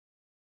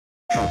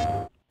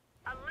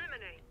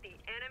Eliminate the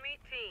enemy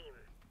team.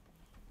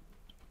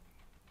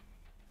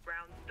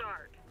 Round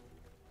start.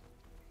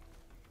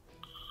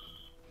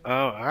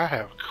 Oh, I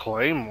have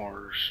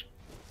claymores.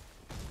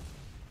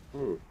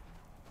 Hmm.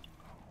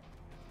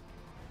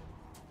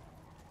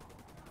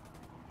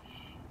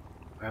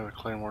 I have a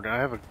claymore. I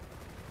have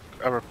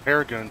a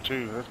repair gun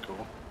too. That's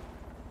cool.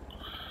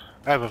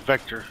 I have a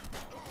vector.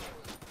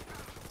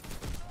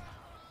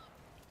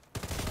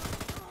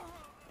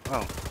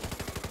 Oh,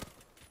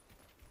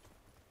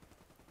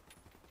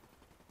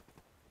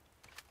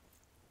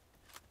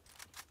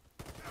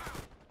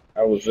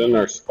 I was in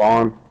their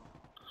spawn.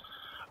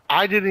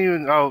 I didn't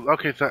even. Oh,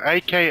 okay. So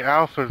AK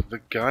Alpha is the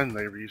gun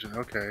they were using.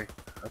 Okay,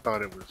 I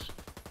thought it was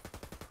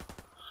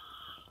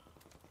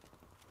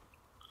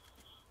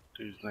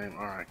dude's name.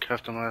 All right,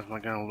 customize my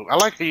gun a little. I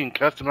like how you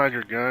can customize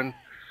your gun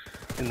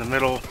in the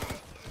middle.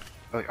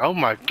 Like, oh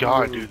my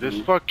god, dude, this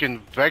Mhm. fucking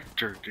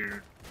vector,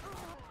 dude.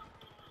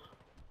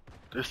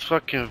 This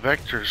fucking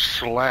vector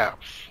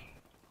slaps.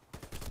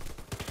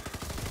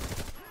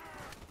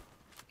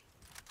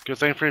 Good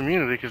thing for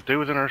immunity, because dude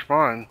was in our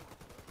spawn.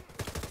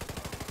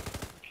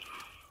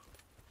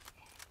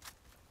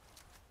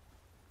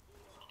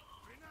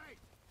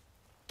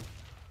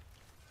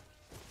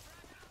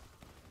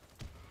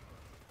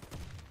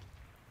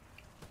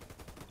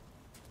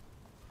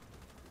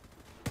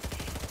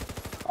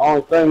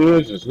 Only thing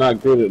is, it's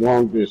not good at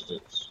long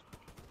distance.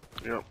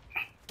 Yep.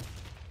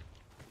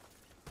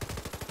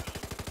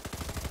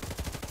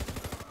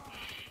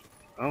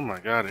 Oh my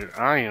god, dude,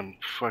 I am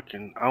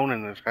fucking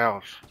owning this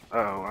house.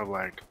 Uh-oh, I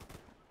lagged.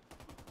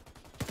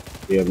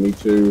 Yeah, me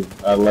too.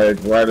 I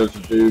lagged right as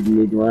the dude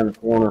moved around the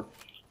corner.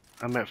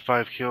 I'm at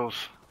 5 kills.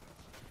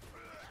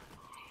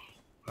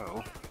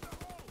 Uh-oh.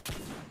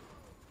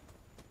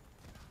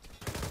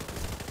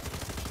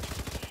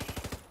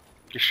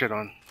 Get shit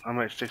on. I'm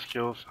at 6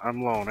 kills.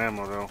 I'm low on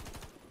ammo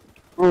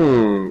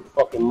though.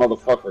 Fucking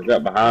motherfucker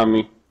got behind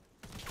me.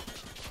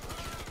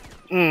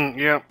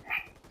 Yep.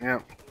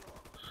 Yep.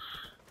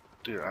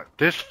 Dude,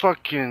 this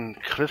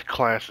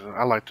class is,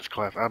 I like this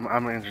class. I'm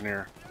an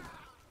engineer.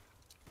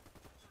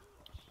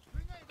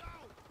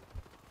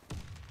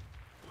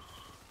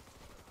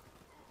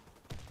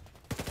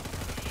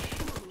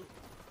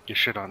 Get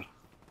shit on.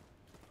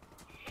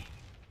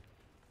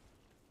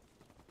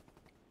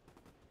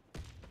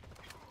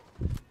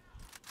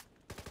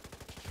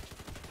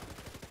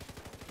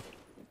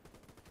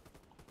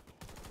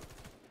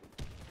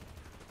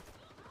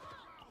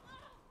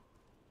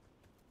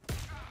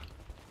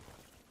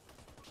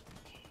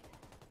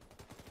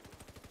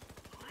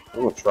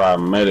 I'm gonna try a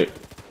medic.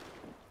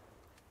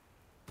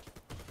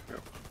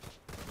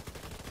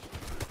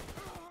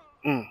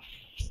 Mm.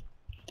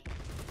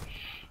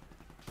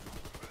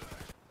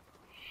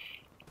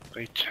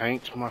 They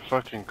tanked my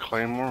fucking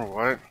claymore,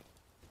 what?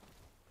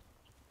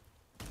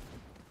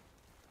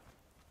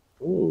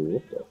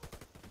 Ooh, what the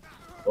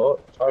fuck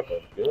type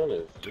of gun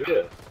is this?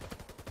 Get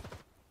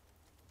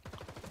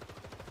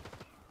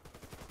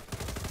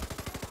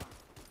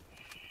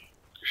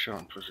shit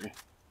on, pussy.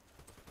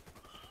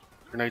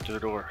 Grenade to the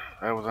door.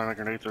 That was on a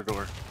grenade to the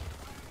door.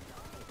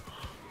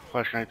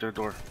 Flash grenade to the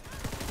door.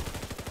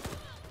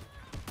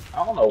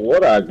 I don't know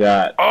what I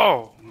got.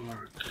 Oh my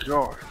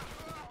god.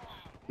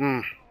 Hmm.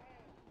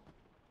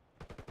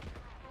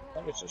 I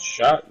think it's a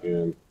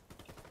shotgun.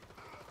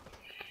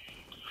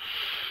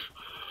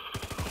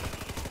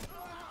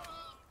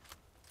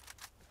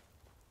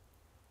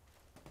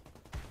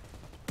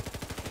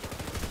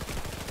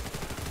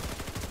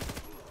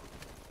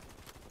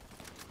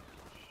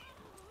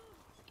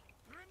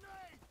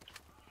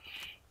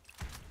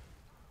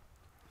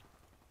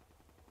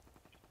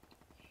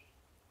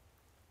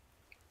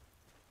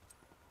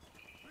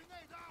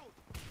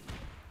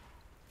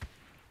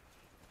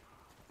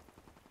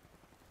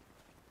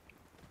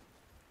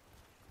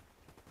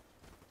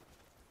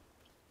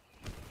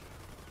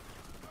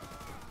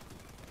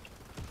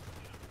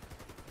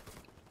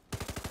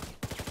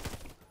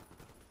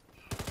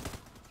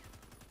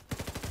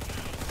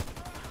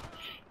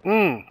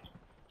 Hmm.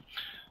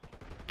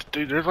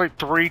 Dude, there's like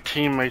 3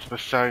 teammates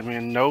beside me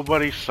and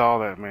nobody saw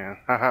that, man.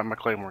 Haha, my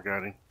claymore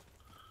got him.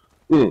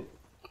 Hmm.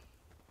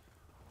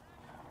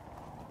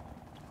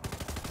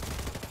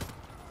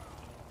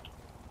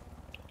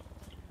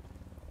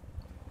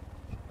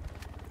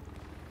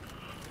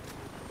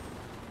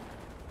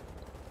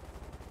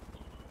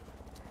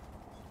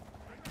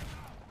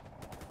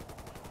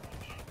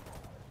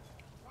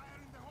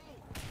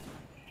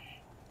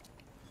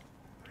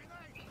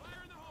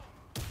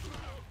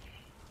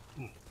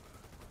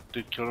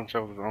 Dude killed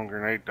himself with his own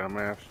grenade,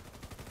 dumbass.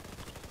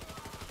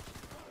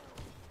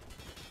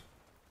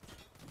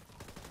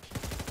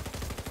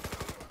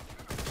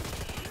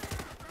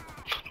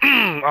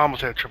 I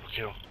almost had a triple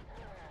kill.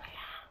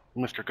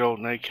 Mr.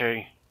 Golden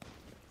AK.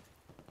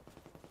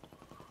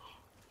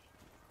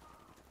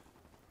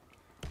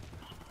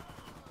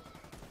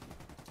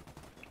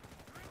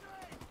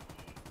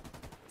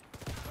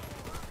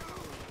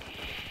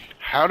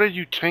 How did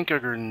you tank a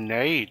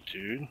grenade,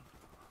 dude?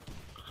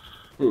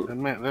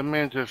 That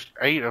man just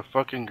ate a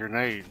fucking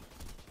grenade.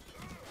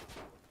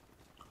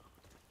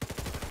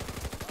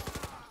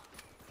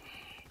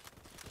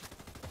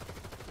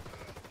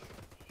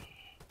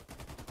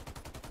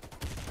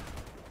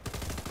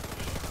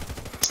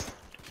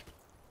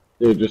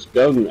 Dude, just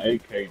go to an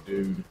AK,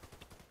 dude.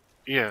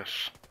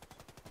 Yes.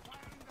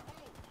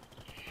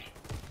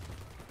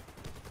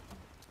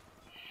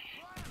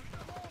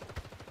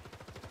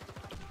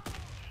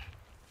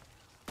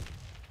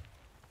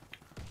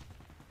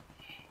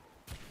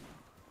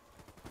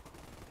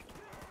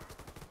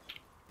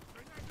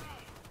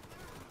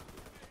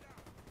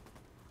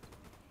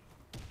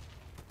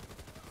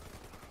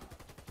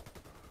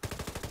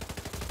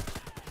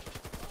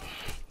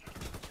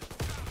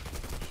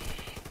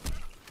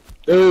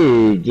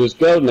 Dude, just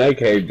go to an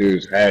AK,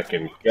 dude's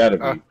hacking. Gotta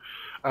be.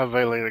 I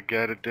valeted a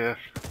guy to death.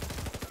 I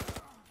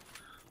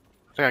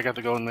think I got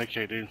the golden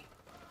AK, dude.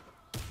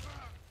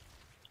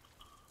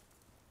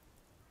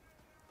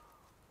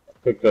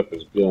 Picked up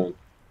his gun.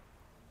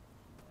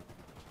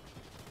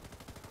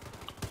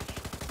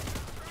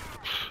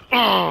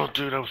 Oh,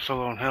 dude, I was so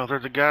low on health.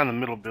 There's a guy in the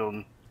middle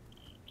building.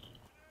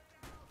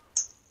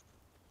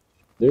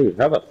 Dude,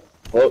 how the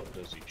fuck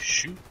does he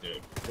shoot that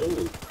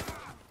gun?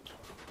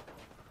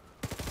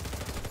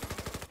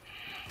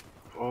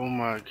 Oh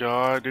my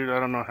god, dude, I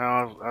don't know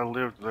how I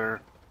lived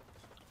there.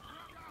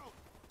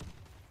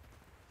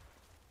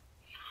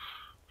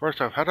 First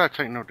off, how did I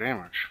take no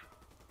damage?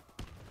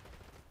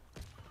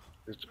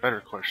 It's a better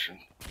question.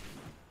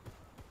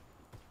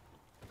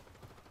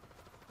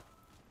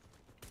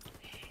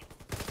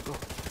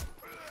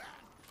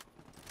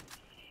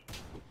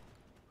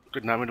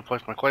 Did not mean to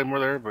place my claymore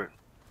there, but...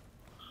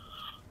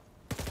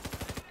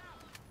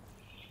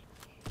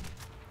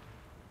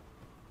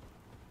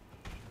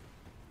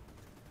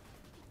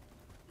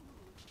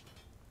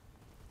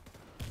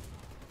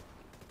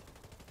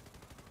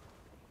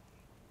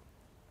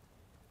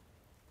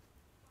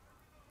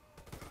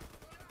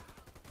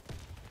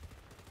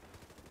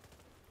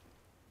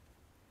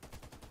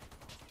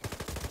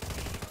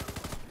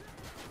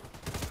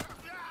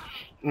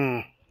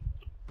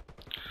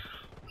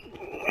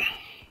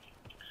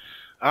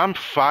 I'm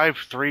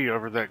 5'3"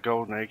 over that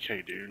golden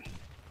AK, dude.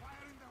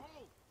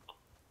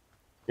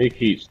 He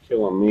keeps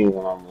killing me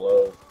when I'm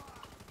low.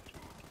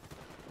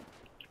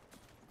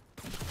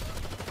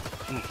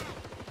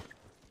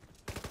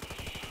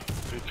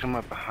 Dude, come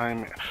up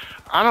behind me.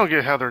 I don't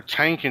get how they're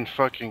tanking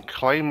fucking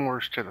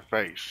claymores to the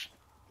face.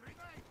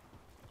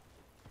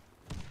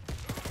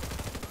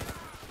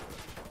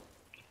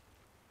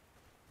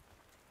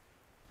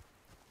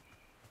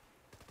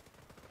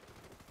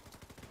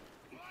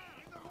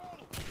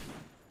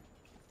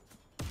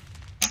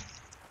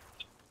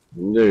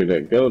 Dude,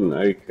 that golden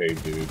AK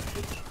dude just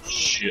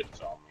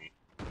shits on me.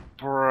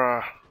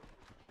 Bruh.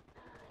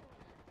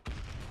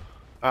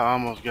 I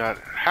almost got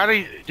it. How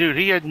did he... Dude,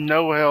 he had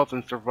no health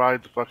and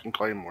survived the fucking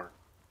claymore.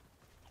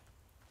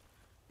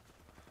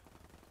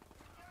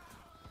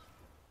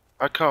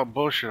 I call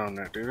bullshit on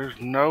that, dude. There's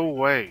no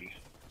way.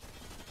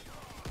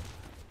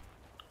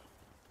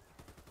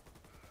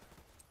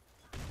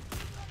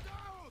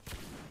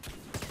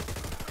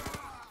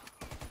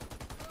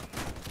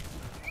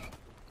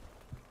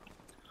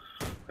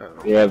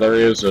 Yeah, there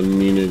is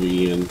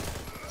immunity in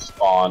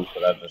spawn,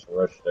 but I just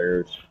rushed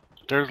theirs.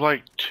 There's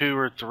like 2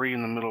 or 3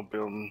 in the middle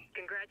building.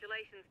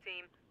 Congratulations,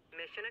 team.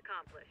 Mission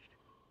accomplished.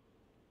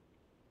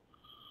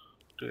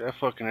 Dude, that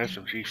fucking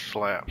SMG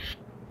slaps.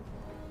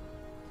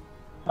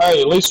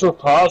 Hey, at least we're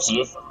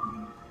positive.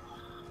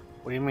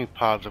 What do you mean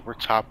positive? We're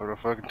top of the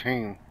fucking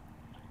team.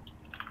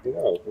 Yeah,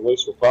 at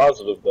least we're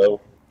positive, though.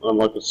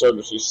 Unlike the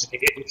service you see.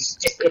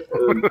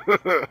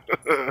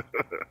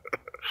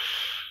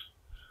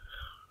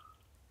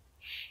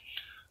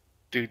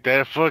 Dude,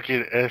 that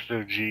fucking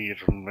SMG is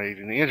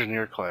amazing. The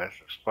engineer class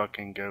is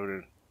fucking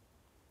goated.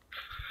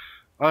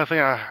 The only thing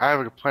I have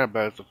a complaint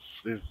about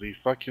is the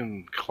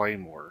fucking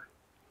claymore.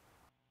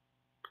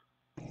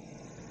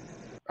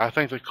 I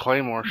think the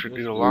claymore should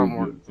do a lot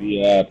more.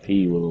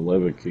 VIP with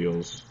 11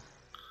 kills.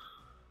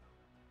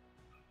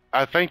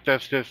 I think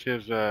that's just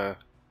his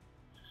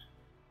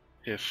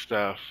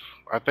stuff.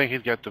 I think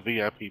he's got the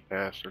VIP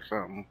pass or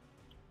something.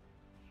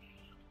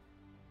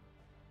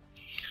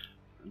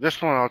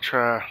 This one I'll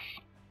try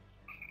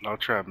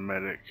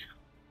medic.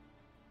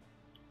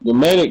 The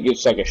medic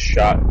gets like a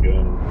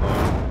shotgun.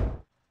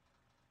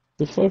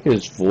 The fuck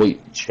is VoIP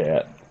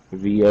chat?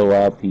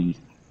 VoIP.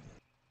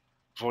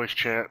 Voice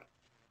chat.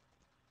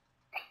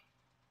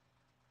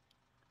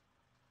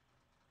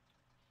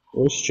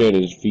 Voice chat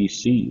is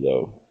VC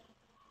though.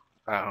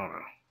 I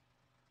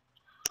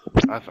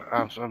don't know.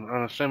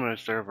 I'm assuming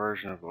it's their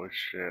version of voice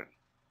chat.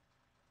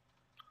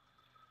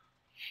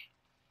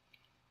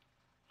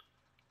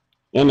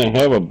 And they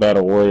have a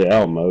battle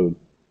royale mode.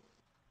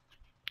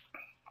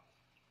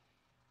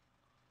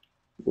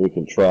 We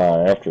can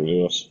try after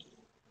this.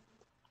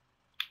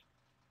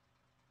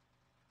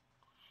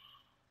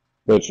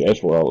 But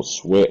that's where all the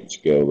sweats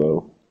go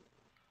though.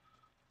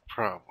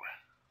 Probably.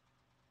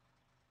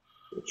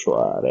 We'll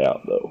try it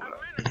out though.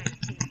 Eliminate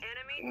the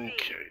enemy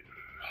Okay.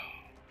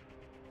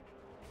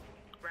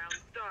 Round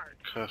start.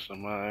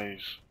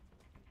 Customize.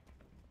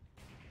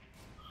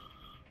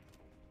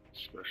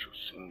 Special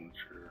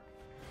signature.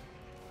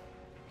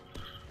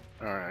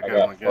 Alright, I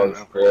got my gun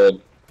first up.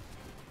 blood.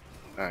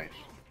 Nice.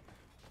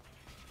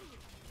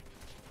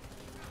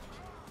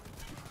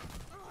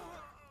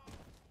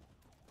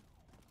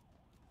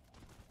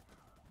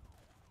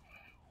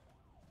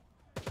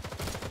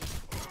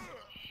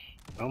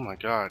 Oh my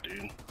god,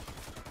 dude.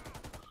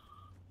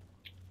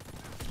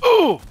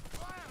 Oh!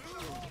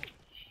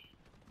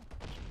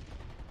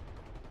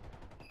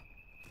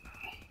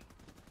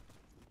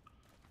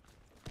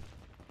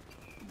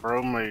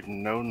 Bro made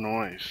no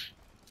noise.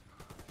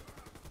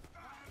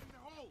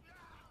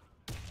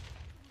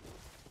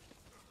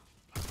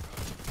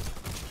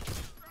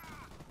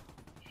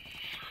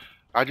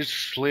 I just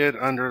slid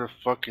under the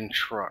fucking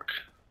truck.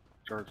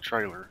 Or the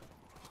trailer.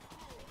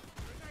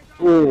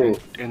 Ooh,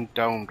 And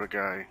domed a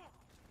guy.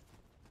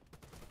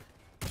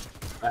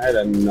 I had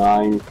a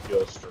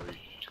 9-kill streak.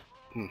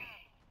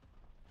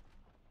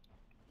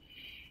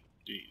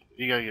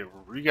 You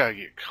gotta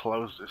get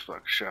close to this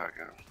fucking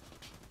shotgun.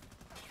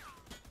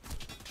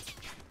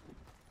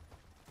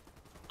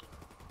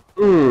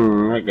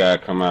 That guy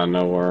come out of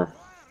nowhere.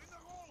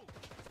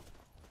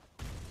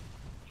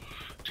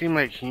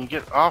 Teammate, can you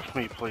get off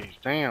me, please?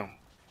 Damn.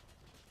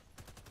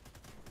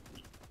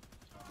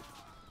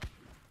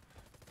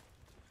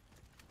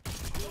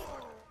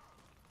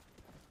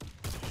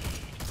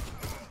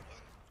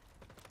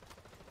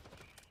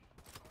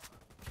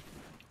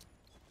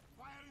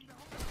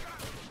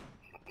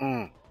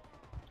 Mm.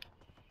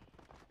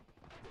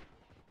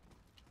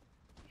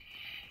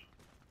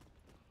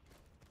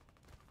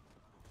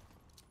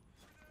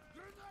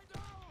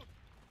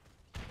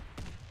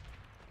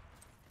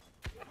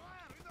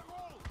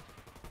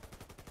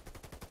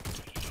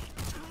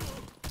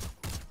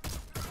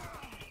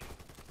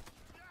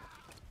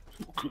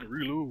 Could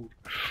reload.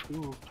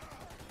 Ooh.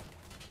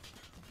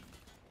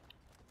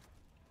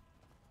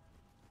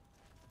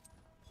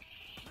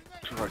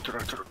 To the right, to the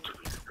right, to the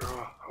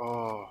right.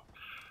 Oh.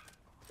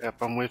 Yep,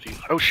 I'm with you.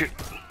 Oh shit.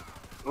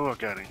 Oh, I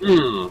got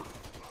him.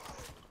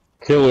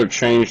 Killer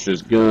changed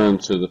his gun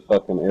to the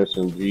fucking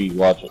SMG.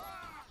 Watch it.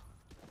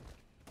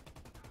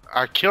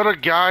 I killed a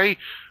guy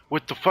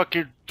with the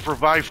fucking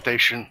revive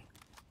station.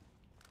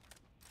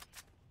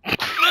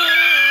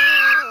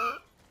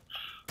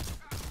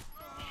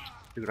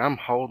 Dude, I'm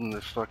holding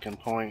this fucking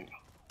point.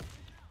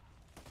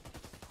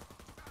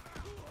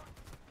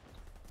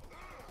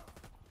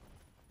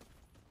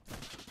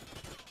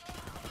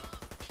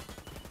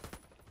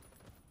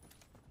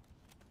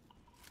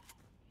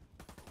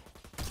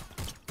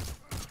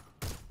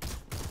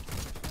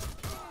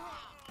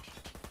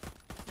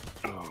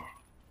 Oh.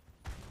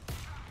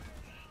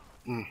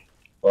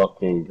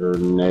 Fucking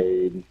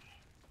grenade.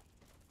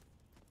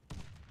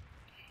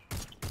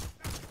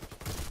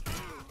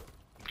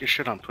 Get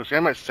shit on, pussy.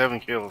 I'm at 7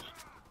 kills.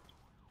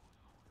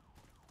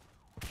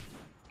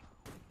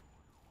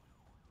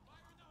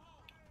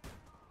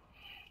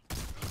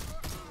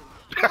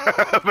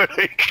 I'm at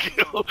 8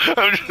 kills.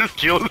 I'm just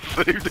killing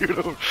the same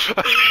dude.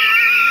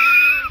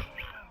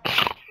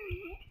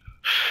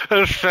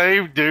 The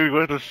same dude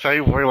with the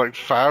same way like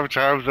 5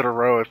 times in a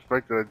row,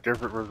 expecting a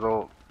different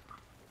result.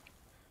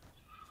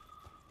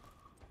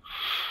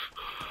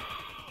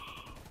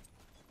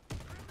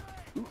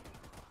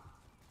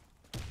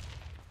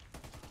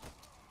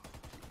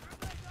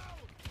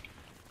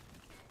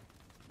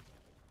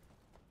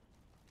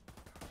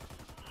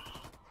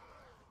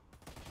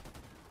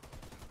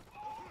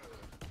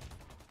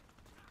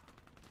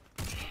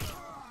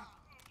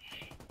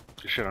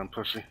 Get shit on,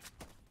 pussy.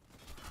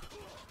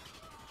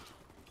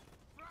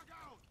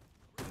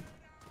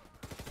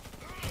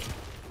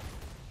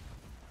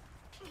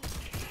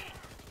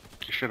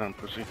 Get shit on,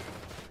 pussy.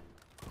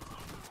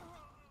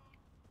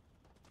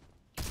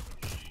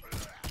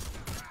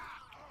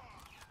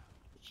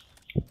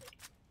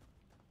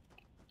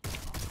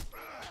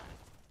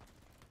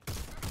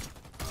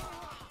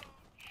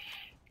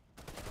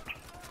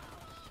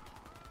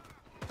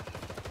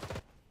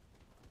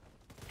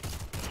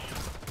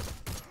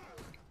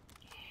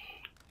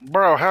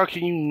 Bro, how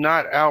can you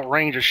not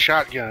outrange a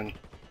shotgun?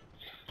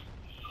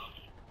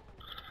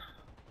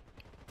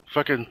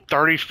 Fucking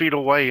 30 feet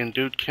away and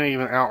dude can't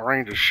even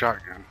outrange a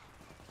shotgun.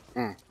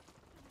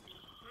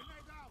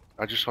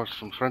 I just saw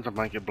some friends of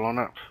mine get blown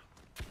up.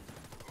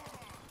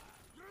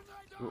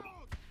 Ooh.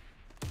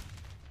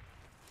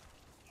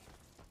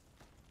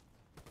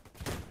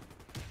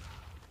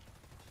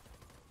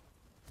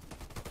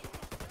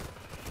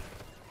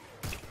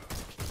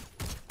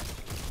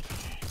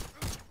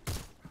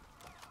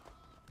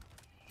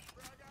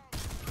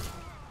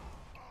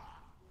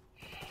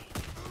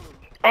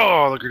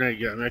 Oh, the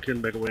grenade got me. I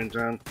couldn't back away in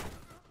time.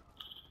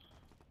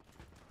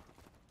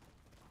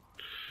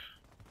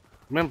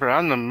 Remember,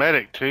 I'm the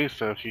medic too,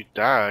 so if you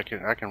die, I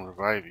can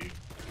revive you.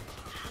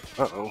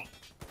 Uh-oh.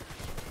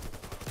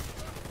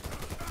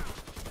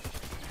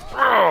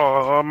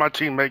 Oh, my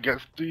teammate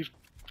got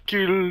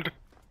killed.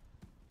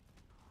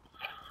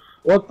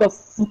 What the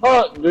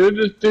fuck, dude?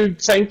 This dude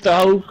tanked the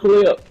whole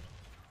clip.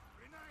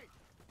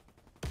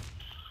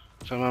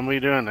 So I'm me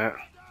doing that.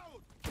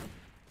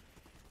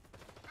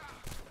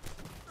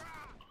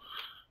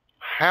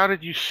 How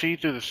did you see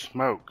through the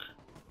smoke?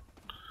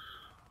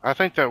 I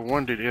think that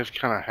one dude is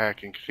kind of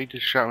hacking, because he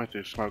just shot me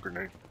through a smoke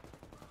grenade.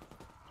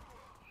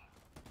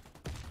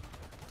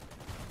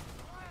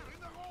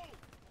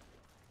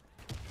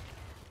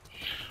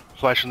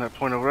 Flashing that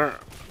point over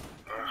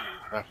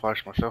there. I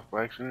flashed myself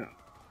by accident.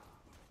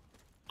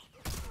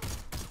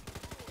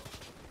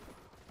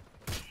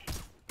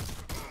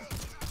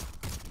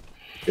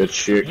 Good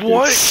shit. Good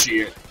What?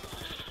 shit.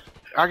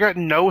 I got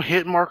no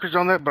hit markers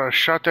on that, but I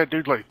shot that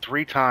dude like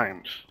 3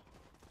 times.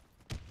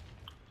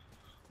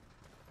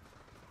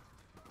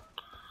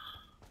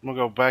 I'm gonna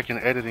go back in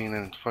editing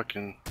and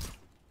fucking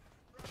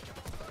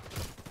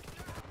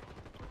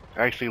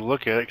actually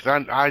look at it,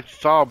 because I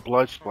saw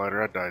blood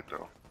splatter. I died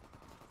though.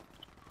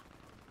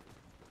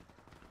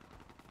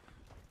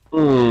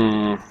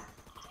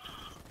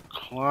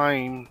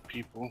 Climb,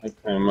 people. They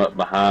came up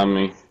behind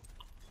me.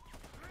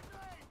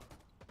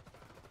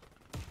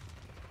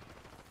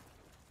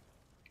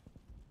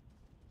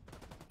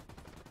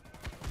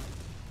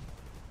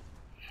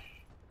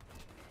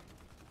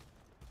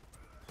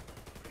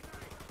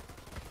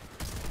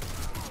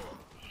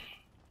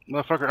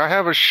 Motherfucker, I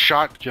have a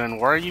shotgun.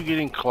 Why are you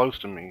getting close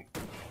to me?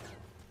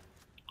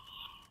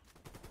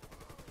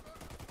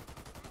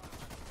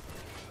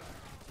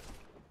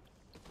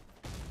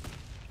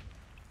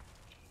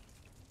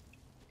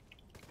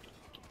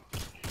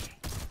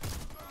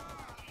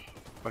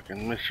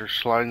 Fucking Mr.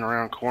 Sliding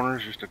around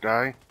corners just to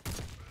die.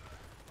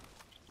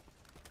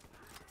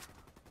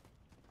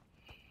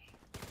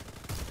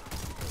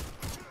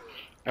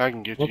 I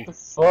can get you. What the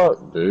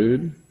fuck,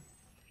 dude?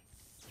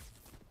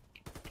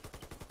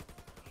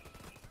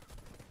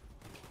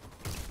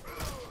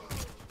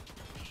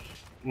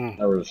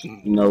 There was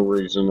no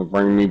reason to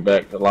bring me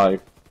back to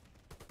life.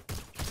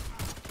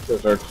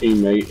 Because our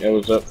teammate that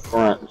was up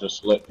front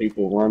just let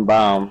people run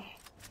by him.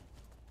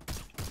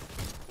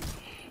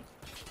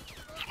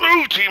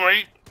 Ooh,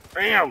 teammate!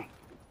 Damn!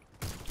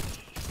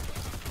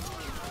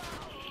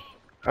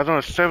 I was on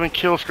a 7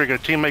 kill streak. A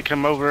teammate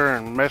come over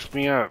and messed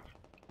me up.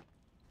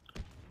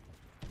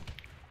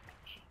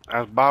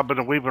 I was bobbing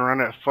and weaving around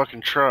that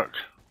fucking truck.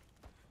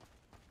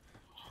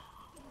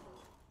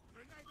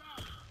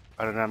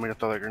 I did not mean to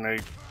throw that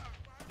grenade.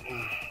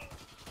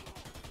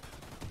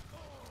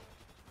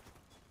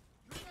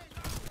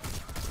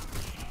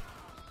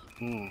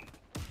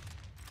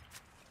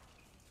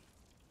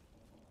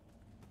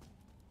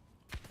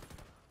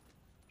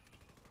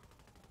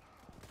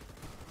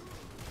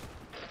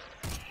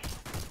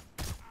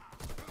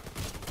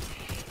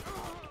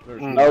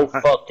 There's no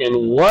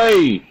fucking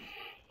way!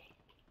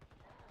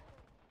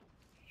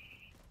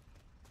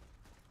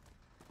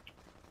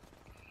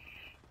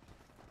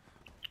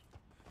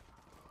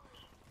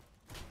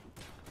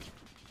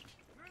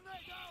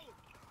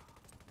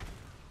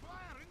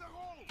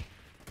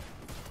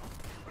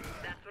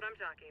 That's what I'm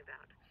talking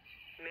about.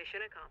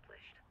 Mission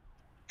accomplished.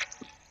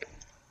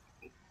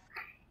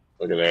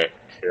 Look at that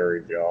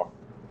carry, y'all.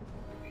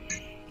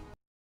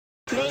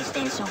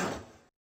 PlayStation